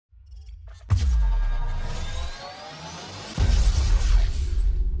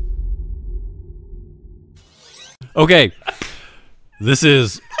Okay. This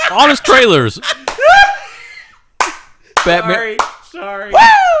is Honest Trailers. Batman. Sorry.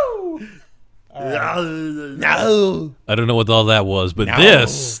 Woo! No. I don't know what all that was, but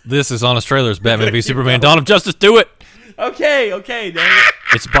this is Honest Trailers. Batman v Superman: Dawn of Justice. Do it. Okay, dang it.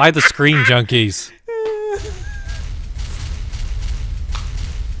 It's by the Screen Junkies.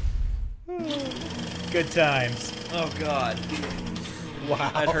 Good times. Oh God.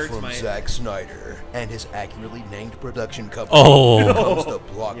 Wow. That hurts From my. Zack Snyder and his accurately named production company Oh. comes the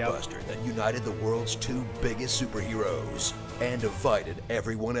blockbuster that united the world's two biggest superheroes and divided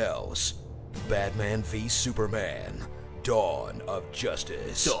everyone else. Batman v Superman: Dawn of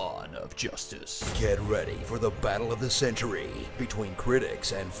Justice. Dawn of Justice. Get ready for the battle of the century between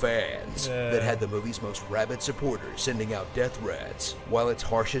critics and fans that had the movie's most rabid supporters sending out death threats, while its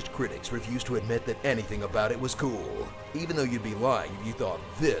harshest critics refused to admit that anything about it was cool, even though you'd be lying if you thought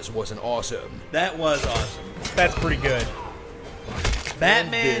this wasn't awesome. That was awesome. That's pretty good.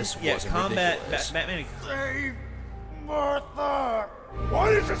 Batman. this Yeah, wasn't combat. ridiculous. Batman. Save Martha!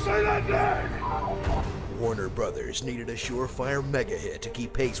 Why did you say that name? Warner Brothers needed a surefire mega hit to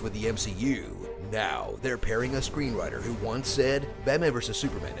keep pace with the MCU. Now, they're pairing a screenwriter who once said, Batman vs.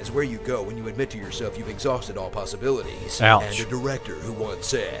 Superman is where you go when you admit to yourself you've exhausted all possibilities. Ouch. And a director who once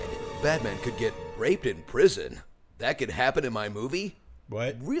said, Batman could get raped in prison. That could happen in my movie?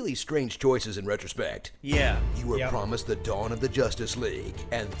 What? Really strange choices in retrospect. Yeah. You were promised the dawn of the Justice League,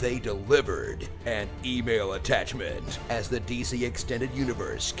 and they delivered an email attachment as the DC Extended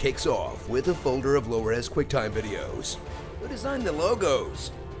Universe kicks off with a folder of low-res QuickTime videos. Who designed the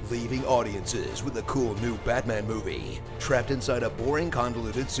logos? Leaving audiences with a cool new Batman movie, trapped inside a boring,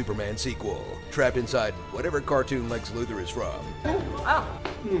 convoluted Superman sequel, trapped inside whatever cartoon Lex Luthor is from.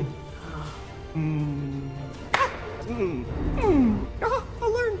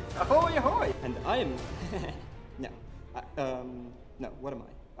 Alert! Ahoy, ahoy! And I'm... no. No, what am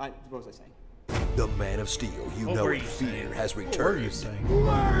I? What was I saying? The Man of Steel you What know were and you fear saying? has What were you returned. saying?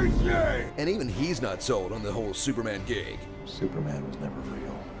 Mercy! And even he's not sold on the whole Superman gig. Superman was never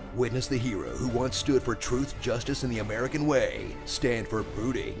real. Witness the hero who once stood for truth, justice, and the American way stand for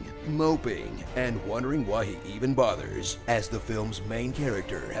brooding, moping, and wondering why he even bothers, as the film's main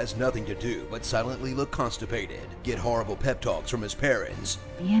character has nothing to do but silently look constipated, get horrible pep talks from his parents,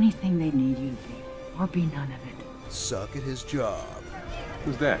 Be anything they need you to be, or be none of it. suck at his job,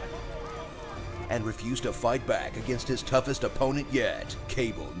 Who's that? and refuse to fight back against his toughest opponent yet,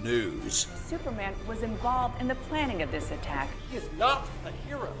 cable news. Superman was involved in the planning of this attack. He is not a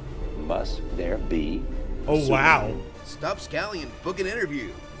hero. Must there be? Oh, wow. Stop scowling and book an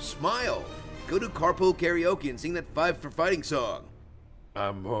interview. Smile. Go do carpool karaoke and sing that 5 for Fighting song.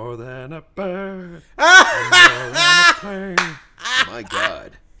 I'm more than a bird. I'm more than a plane. My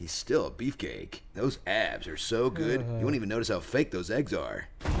God, he's still a beefcake. Those abs are so good, you won't even notice how fake those eggs are.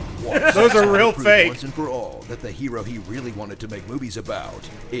 Those are real Prove fake. Once and for all that the hero he really wanted to make movies about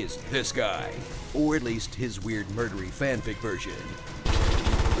is this guy. Or at least his weird murdery fanfic version.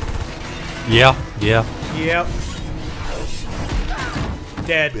 Yeah. Yep.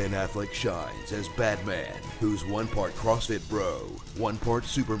 Dead. Ben Affleck shines as Batman, who's one part CrossFit bro, one part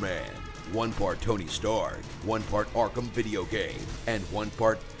Superman, one part Tony Stark, one part Arkham video game, and one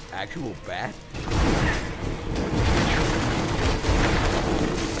part actual bat?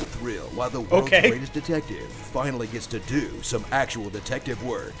 Thrill while the world's greatest detective finally gets to do some actual detective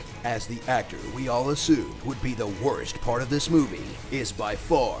work, as the actor we all assumed would be the worst part of this movie is by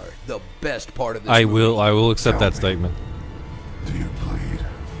far the best part of this I movie. will accept that statement. Do you bleed?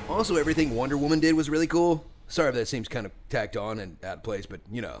 Also, everything Wonder Woman did was really cool. Sorry if that seems kind of tacked on and out of place, but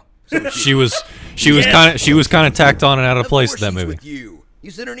you know. So She was kind of tacked on and out of place in that movie. With you. You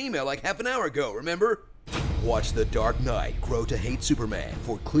sent her an email like half an hour ago, remember? Watch The Dark Knight grow to hate Superman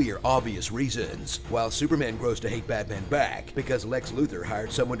for clear, obvious reasons, while Superman grows to hate Batman back because Lex Luthor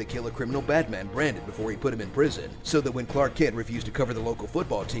hired someone to kill a criminal Batman, Brandon, before he put him in prison, so that when Clark Kent refused to cover the local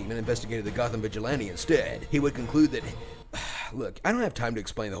football team and investigated the Gotham Vigilante instead, he would conclude that... Look, I don't have time to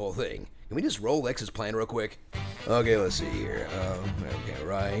explain the whole thing. Can we just roll Lex's plan real quick? Okay, let's see here. Okay,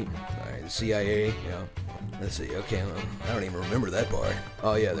 right. All right, the CIA, yeah. Let's see, okay, I don't even remember that part.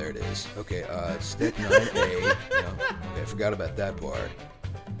 Oh, yeah, there it is. Okay, step 9A. Yeah, okay, I forgot about that part.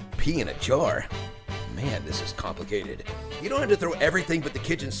 Pee in a jar? Man, this is complicated. You don't have to throw everything but the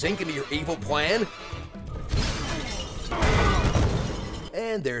kitchen sink into your evil plan?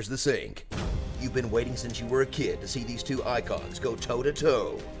 And there's the sink. You've been waiting since you were a kid to see these two icons go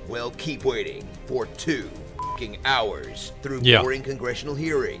toe-to-toe. Well, keep waiting for 2 f***ing hours through boring congressional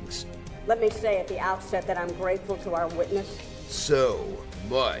hearings. Let me say at the outset that I'm grateful to our witness. So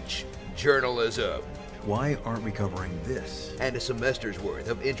much journalism. Why aren't we covering this? And a semester's worth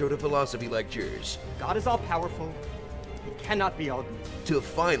of Intro to Philosophy lectures. God is all-powerful. He cannot be all good. To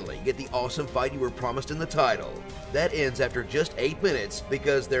finally get the awesome fight you were promised in the title. That ends after just 8 minutes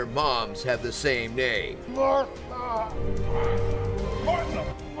because their moms have the same name. Martha!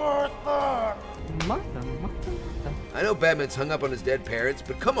 Martha! Martha! Martha. I know Batman's hung up on his dead parents,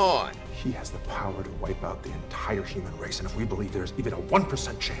 but come on! He has the power to wipe out the entire human race, and if we believe there's even a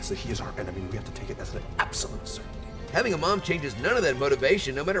 1% chance that he is our enemy, we have to take it as an absolute certainty. Having a mom changes none of that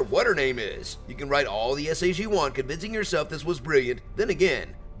motivation, no matter what her name is. You can write all the essays you want, convincing yourself this was brilliant. Then again,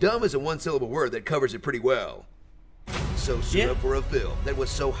 dumb is a one-syllable word that covers it pretty well. So suit up for a film that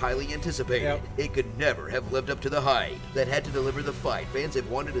was so highly anticipated, it could never have lived up to the hype, that had to deliver the fight fans have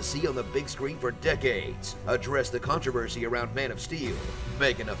wanted to see on the big screen for decades, address the controversy around Man of Steel,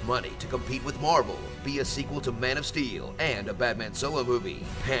 make enough money to compete with Marvel, be a sequel to Man of Steel and a Batman solo movie,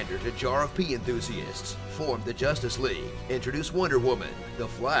 pander to Jar of Pea enthusiasts, form the Justice League, introduce Wonder Woman, The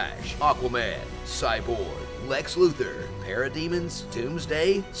Flash, Aquaman, Cyborg, Lex Luthor, Parademons,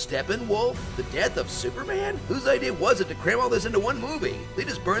 Doomsday, Steppenwolf, the death of Superman? Whose idea was it to cram all this into one movie? They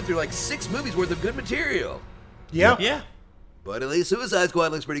just burned through like 6 movies worth of good material. Yeah. But at least Suicide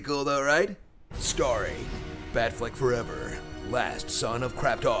Squad looks pretty cool though, right? Starring Batfleck Forever, Last Son of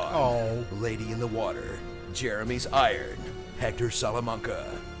Krypton, Lady in the Water, Jeremy's Iron, Hector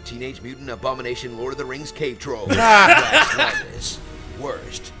Salamanca, Teenage Mutant Abomination Lord of the Rings Cave Troll, Drax Landis.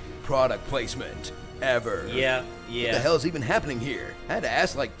 Worst product placement ever. Yeah. What the hell's even happening here? I had to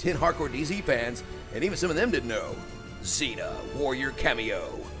ask like 10 hardcore DC fans, and even some of them didn't know. Xena, Warrior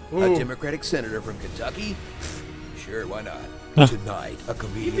cameo. A Democratic senator from Kentucky? Sure, why not? Tonight, a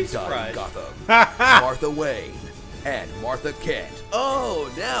comedian died in Gotham. Martha Wayne and Martha Kent.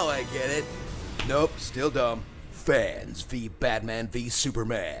 Oh, now I get it. Nope, still dumb. Fans v Batman v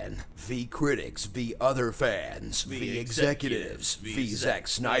Superman, v critics v other fans, v executives, v Zack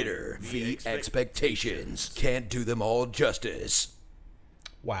Snyder, v expectations. Can't do them all justice.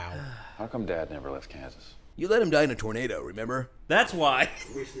 Wow. How come Dad never left Kansas? You let him die in a tornado, remember? That's why.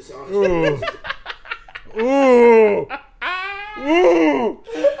 Ooh. Ooh. Ooh.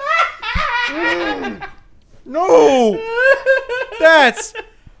 No. That's...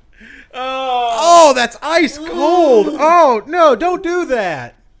 Oh, that's ice cold. Oh, no, don't do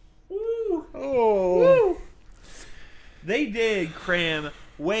that. Oh. They did cram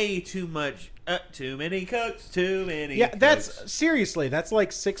way too much. Too many cooks, too many Yeah, cooks. that's seriously, that's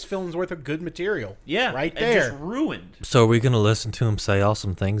like 6 films worth of good material. Yeah, right and there. just ruined. So are we going to listen to him say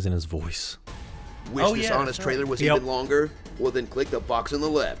awesome things in his voice? Wish this honest trailer was even longer? Well, then click the box on the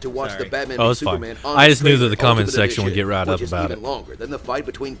left to watch the Batman v it's Superman fine. I just knew that the comment Ultimate section would Edition, get right up which is about even it. longer than the fight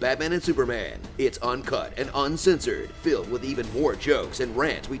between Batman and Superman. It's uncut and uncensored, filled with even more jokes and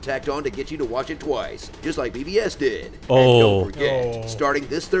rants we tacked on to get you to watch it twice, just like BBS did. And don't forget, starting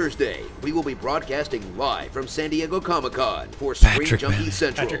this Thursday, we will be broadcasting live from San Diego Comic-Con for Screen Junkie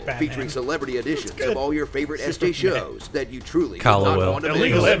Central, featuring celebrity editions of all your favorite SJ shows that you truly do not want to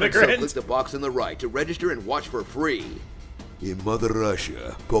miss. So click the box on the right to register and watch for free. In Mother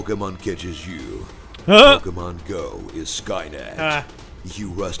Russia, Pokemon catches you. Pokemon Go is Skynet. You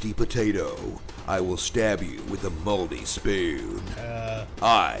rusty potato, I will stab you with a moldy spoon.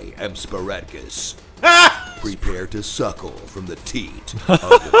 I am Sporadicus. Prepare to suckle from the teat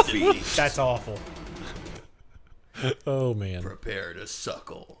of the feast. That's awful. Oh, man. Prepare to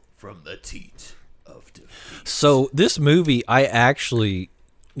suckle from the teat of defeat. So this movie, I actually...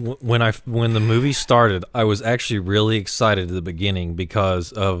 When the movie started, I was actually really excited at the beginning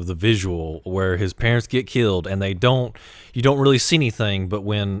because of the visual where his parents get killed and you don't really see anything, but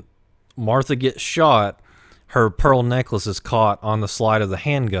when Martha gets shot, her pearl necklace is caught on the slide of the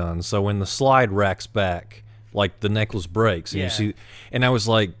handgun. So when the slide racks back, like the necklace breaks, and you see, and I was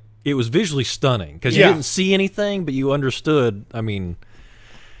like, it was visually stunning because you didn't see anything, but you understood. I mean.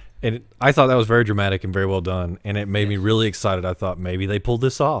 And I thought that was very dramatic and very well done, and it made me really excited. I thought maybe they pulled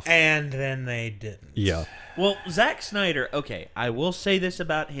this off. And then they didn't. Yeah. Well, Zack Snyder, okay, I will say this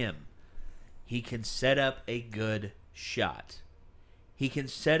about him. He can set up a good shot. He can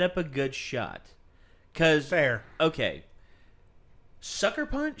set up a good shot. Fair. Okay. Sucker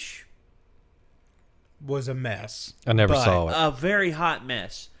Punch was a mess. I never saw it. A very hot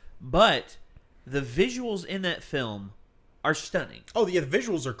mess. But the visuals in that film are stunning. Oh, yeah, the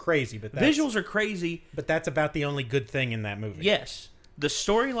visuals are crazy, but visuals are crazy. But that's about the only good thing in that movie. Yes, the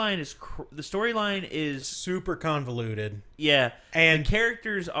storyline is super convoluted. Yeah, and the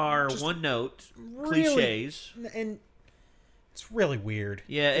characters are one note cliches, and it's really weird.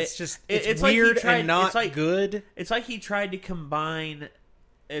 Yeah, it's weird like and not it's like, good. It's like he tried to combine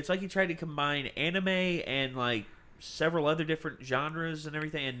it's like he tried to combine anime and like several other different genres and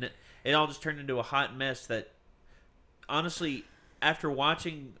everything, and it all just turned into a hot mess that, honestly, after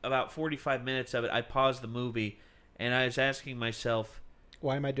watching about 45 minutes of it, I paused the movie and I was asking myself,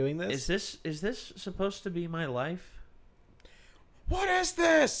 why am I doing this? Is this supposed to be my life? What is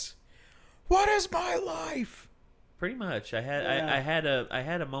this? What is my life? Pretty much. I had I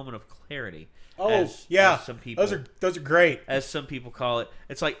had a moment of clarity. Oh, as some people, those are great. As some people call it.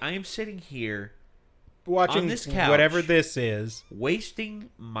 It's like I am sitting here watching on this couch, whatever this is, wasting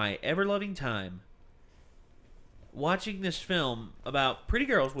my ever-loving time watching this film about pretty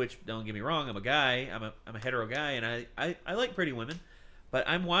girls, which, don't get me wrong, I'm a guy, I'm a hetero guy, and I like pretty women, but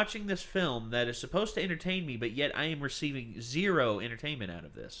I'm watching this film that is supposed to entertain me, but yet I am receiving zero entertainment out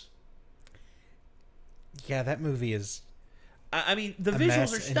of this. Yeah, that movie is... I mean, the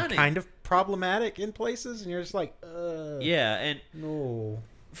visuals are stunning. And kind of problematic in places, and you're just like, yeah, and... No.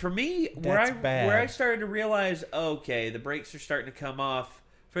 For me, where I started to realize, okay, the brakes are starting to come off.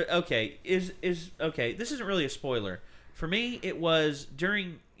 Okay, this isn't really a spoiler. For me, it was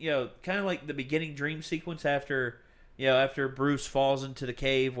during, kind of like the beginning dream sequence after Bruce falls into the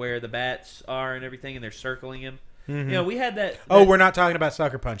cave where the bats are and everything, and they're circling him. Mm-hmm. We had that. Oh, we're not talking about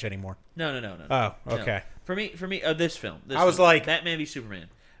Sucker Punch anymore. No. Oh, okay. No. For me, this film. I was like, Batman v Superman.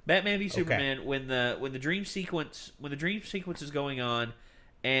 Batman v Superman. When the dream sequence is going on,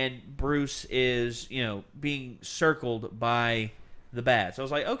 and Bruce is being circled by the bats. I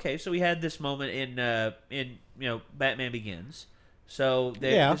was like, okay, so we had this moment in Batman Begins. So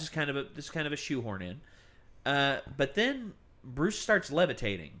this is kind of a shoehorn in. But then Bruce starts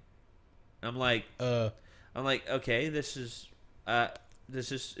levitating. I'm like, okay, is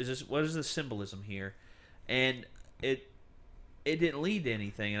this what is the symbolism here? And it didn't lead to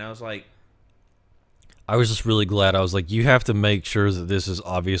anything, and I was like, I was just really glad. I was like, you have to make sure that this is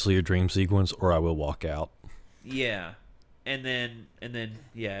obviously a dream sequence, or I will walk out. Yeah, and then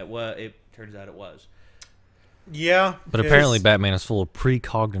yeah, it turns out it was. Yeah, but apparently Batman is full of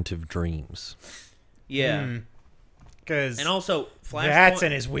precognitive dreams. Yeah, because and also that's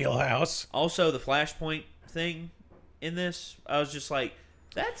in his wheelhouse. Also, the Flashpoint thing in this, I was just like,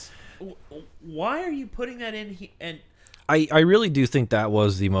 why are you putting that in here? And I really do think that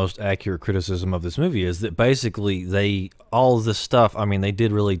was the most accurate criticism of this movie, is that basically all of this stuff, I mean, they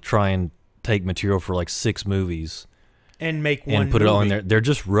did really try and take material for like 6 movies and make one and put movie. it on there. They're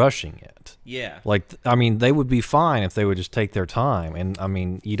just rushing it. Yeah. Like, I mean, they would be fine if they would just take their time. And I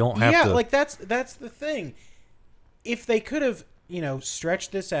mean, you don't have to. Yeah, like that's the thing. If they could have,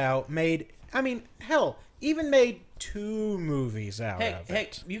 stretched this out, even made 2 movies out of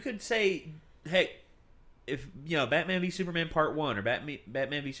it. You could say, if Batman v Superman Part 1 or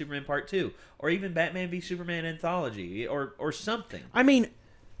Batman v Superman Part 2 or even Batman v Superman Anthology or something. I mean,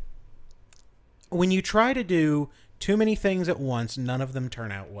 when you try to do too many things at once, none of them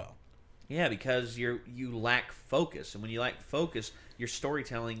turn out well. Yeah, because you lack focus, and when you lack focus, your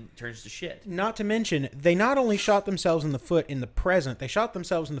storytelling turns to shit. Not to mention, they not only shot themselves in the foot in the present, they shot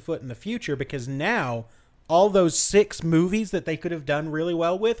themselves in the foot in the future, because now all those 6 movies that they could have done really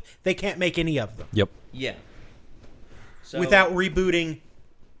well with, they can't make any of them. Yep. Yeah. So, without rebooting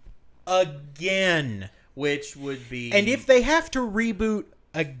again. Which would be... And if they have to reboot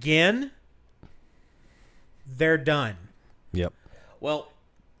again, they're done. Yep. Well,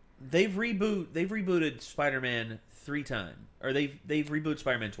 they've rebooted Spider-Man 3 times. Or they've rebooted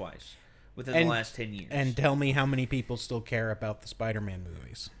Spider-Man twice within the last 10 years. And tell me how many people still care about the Spider-Man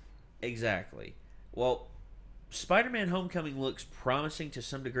movies. Exactly. Well, Spider-Man Homecoming looks promising to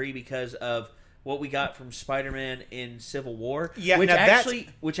some degree because of what we got from Spider-Man in Civil War. Yeah,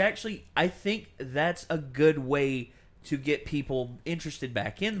 which actually I think that's a good way to get people interested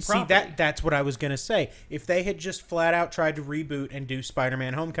back in the property. See, that's what I was going to say. If they had just flat out tried to reboot and do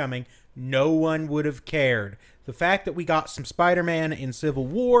Spider-Man Homecoming, no one would have cared. The fact that we got some Spider-Man in Civil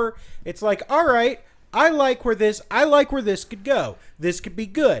War, it's like, all right, I like where this could go. This could be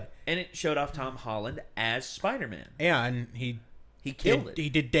good. And it showed off Tom Holland as Spider-Man. Yeah, and he killed it. He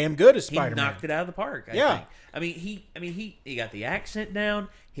did damn good as Spider-Man. He knocked it out of the park. I think. I mean, he got the accent down.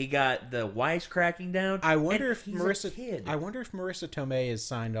 He got the wisecracking down. I wonder if Marissa Tomei is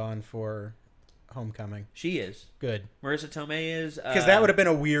signed on for Homecoming. She is. Good. Marissa Tomei is, because that would have been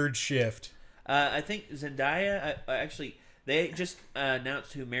a weird shift. I think Zendaya. Actually, they just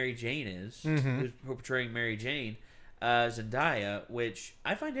announced who Mary Jane is. Who's portraying Mary Jane. Zendaya, which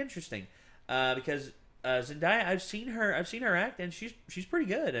I find interesting, because Zendaya, I've seen her act, and she's pretty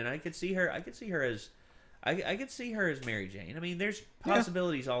good, and I could see her as Mary Jane. I mean, there's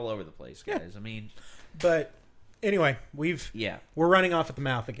possibilities all over the place, guys. I mean, but Anyway, we're running off at the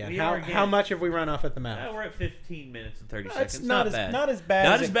mouth again. How much have we run off at the mouth? We're at 15 minutes and 30 seconds. It's not as bad. Not as bad.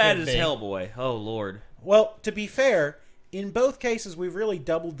 Not as as bad it as could be. Hellboy. Oh Lord. Well, to be fair, in both cases, we've really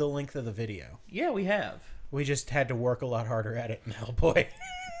doubled the length of the video. Yeah, we have. We just had to work a lot harder at it in Hellboy.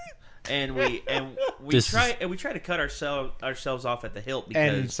 And we try to cut ourselves off at the hilt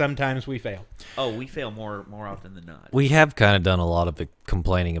because and sometimes we fail. Oh, we fail more often than not. We have kind of done a lot of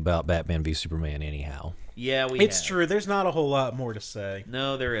complaining about Batman v Superman anyhow. Yeah, it's true. There's not a whole lot more to say.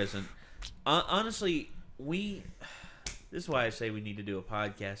 No, there isn't. Honestly, this is why I say we need to do a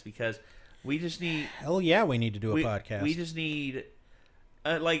podcast because we just need. Hell yeah, we need to do a podcast. We just need.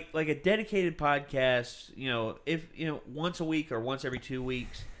 Like a dedicated podcast, if once a week or once every 2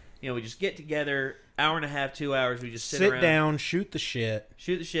 weeks, we just get together, hour and a half, 2 hours, we just sit around, down, shoot the shit,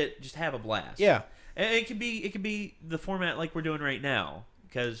 just have a blast. Yeah, and it could be the format like we're doing right now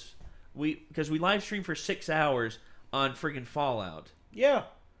because we live stream for 6 hours on friggin' Fallout. Yeah,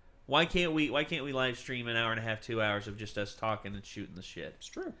 why can't we live stream an hour and a half, 2 hours of just us talking and shooting the shit? It's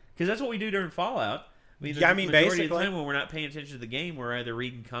true because that's what we do during Fallout. The majority basically, of the time when we're not paying attention to the game, we're either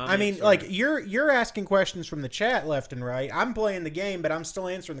reading comments. I mean, like you're asking questions from the chat left and right. I'm playing the game, but I'm still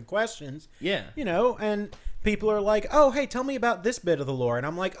answering the questions. Yeah, and people are like, "Oh, hey, tell me about this bit of the lore," and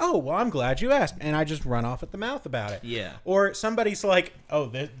I'm like, "Oh, well, I'm glad you asked," and I just run off at the mouth about it. Yeah. Or somebody's like, "Oh,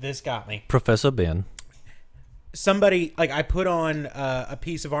 this got me." Professor Ben. Somebody I put on a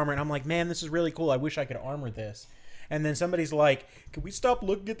piece of armor, and I'm like, "Man, this is really cool. I wish I could armor this." And then somebody's like, "Can we stop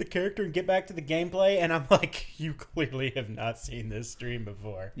looking at the character and get back to the gameplay?" And I'm like, "You clearly have not seen this stream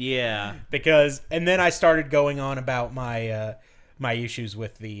before." Yeah. And then I started going on about my my issues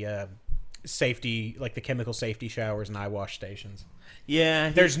with the safety, like the chemical safety showers and eye wash stations. Yeah.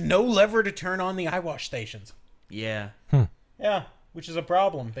 There's no lever to turn on the eye wash stations. Yeah. Yeah, which is a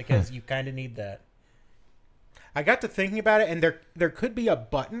problem because you kind of need that. I got to thinking about it, and there could be a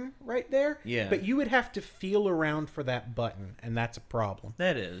button right there. Yeah. But you would have to feel around for that button, and that's a problem.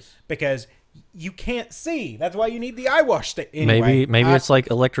 That is. Because you can't see. That's why you need the eye wash station. Anyway, maybe it's like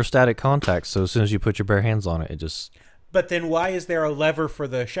electrostatic contact, so as soon as you put your bare hands on it, it just... But then why is there a lever for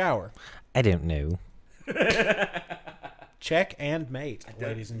the shower? I don't know. Check and mate,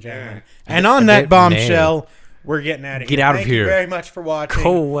 ladies and gentlemen. And on that bombshell... We're getting out of here. Get out of Thank here. you very much for watching.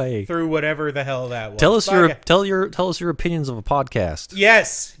 Go away. Through whatever the hell that was. Tell us your opinions of a podcast.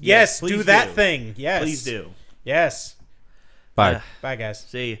 Yes. Do that thing. Yes. Please do. Yes. Bye. Bye, guys.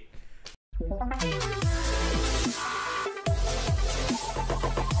 See you.